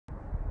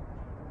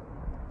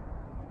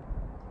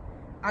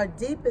Our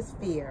deepest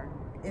fear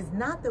is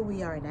not that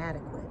we are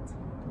inadequate.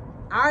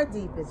 Our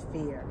deepest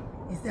fear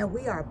is that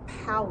we are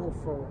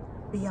powerful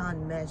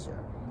beyond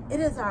measure. It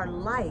is our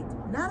light,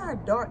 not our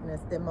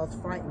darkness, that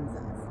most frightens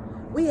us.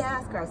 We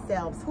ask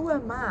ourselves, who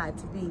am I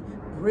to be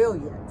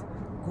brilliant,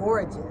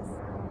 gorgeous,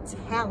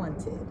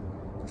 talented,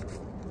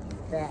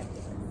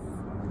 fabulous?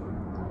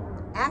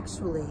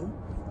 Actually,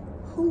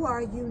 who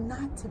are you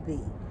not to be?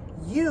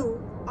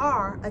 You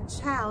are a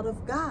child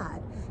of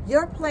God.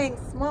 Your playing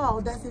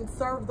small doesn't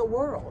serve the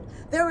world.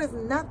 There is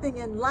nothing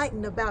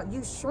enlightened about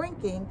you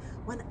shrinking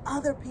when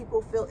other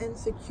people feel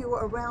insecure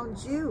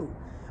around you.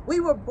 We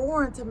were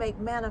born to make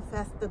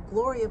manifest the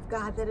glory of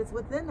God that is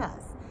within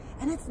us.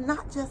 And it's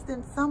not just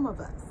in some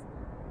of us.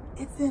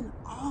 It's in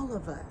all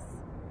of us.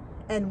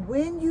 And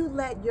when you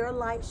let your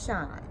light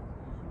shine,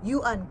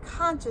 you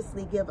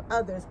unconsciously give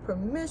others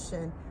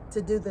permission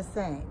to do the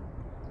same.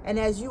 And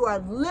as you are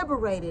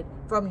liberated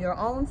from your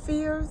own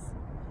fears,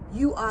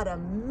 you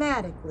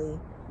automatically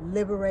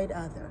liberate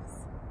others.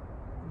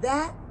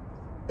 That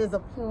is a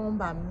poem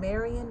by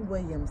Marianne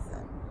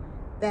Williamson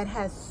that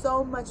has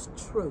so much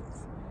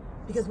truth.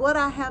 Because what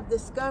I have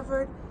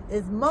discovered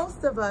is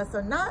most of us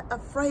are not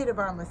afraid of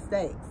our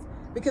mistakes,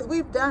 because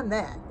we've done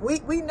that.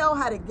 We know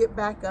how to get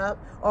back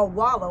up or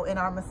wallow in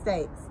our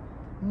mistakes.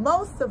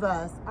 Most of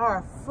us are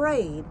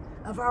afraid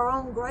of our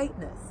own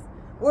greatness.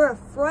 We're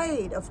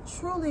afraid of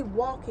truly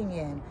walking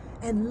in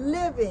and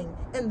living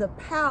in the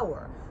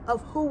power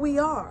of who we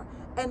are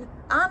and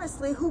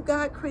honestly who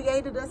God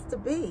created us to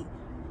be.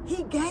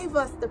 He gave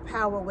us the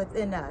power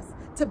within us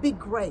to be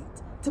great,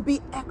 to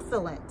be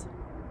excellent.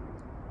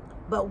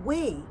 But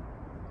we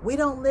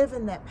don't live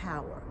in that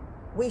power.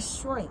 We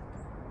shrink.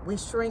 We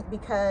shrink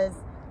because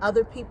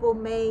other people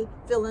may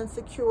feel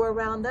insecure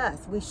around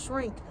us. We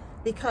shrink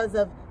because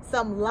of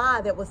some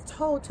lie that was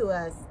told to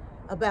us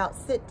about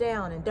sit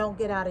down and don't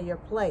get out of your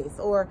place.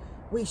 Or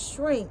we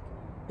shrink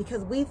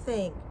because we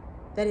think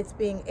that it's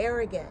being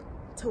arrogant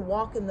to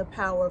walk in the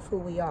power of who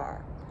we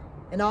are.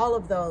 And all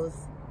of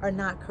those are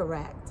not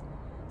correct.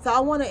 So I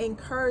want to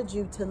encourage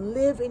you to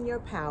live in your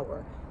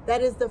power.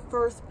 That is the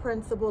first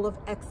principle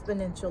of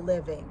exponential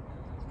living.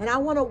 And I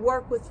want to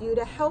work with you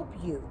to help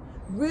you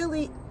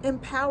really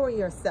empower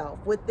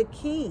yourself with the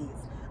keys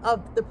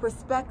of the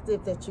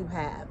perspective that you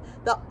have,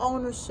 the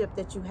ownership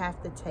that you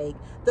have to take,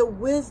 the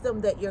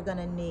wisdom that you're going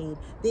to need,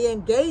 the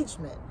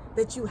engagement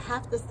that you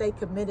have to stay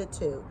committed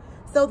to,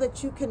 so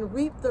that you can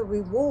reap the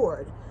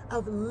reward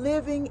of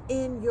living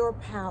in your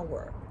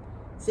power.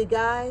 See,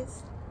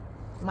 guys,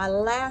 my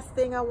last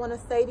thing I want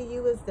to say to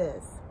you is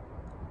this.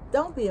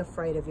 Don't be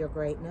afraid of your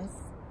greatness.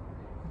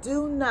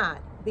 Do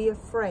not be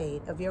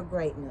afraid of your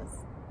greatness.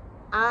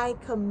 I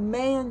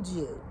command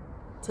you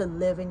to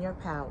live in your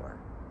power.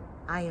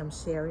 I am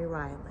Sheri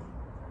Riley.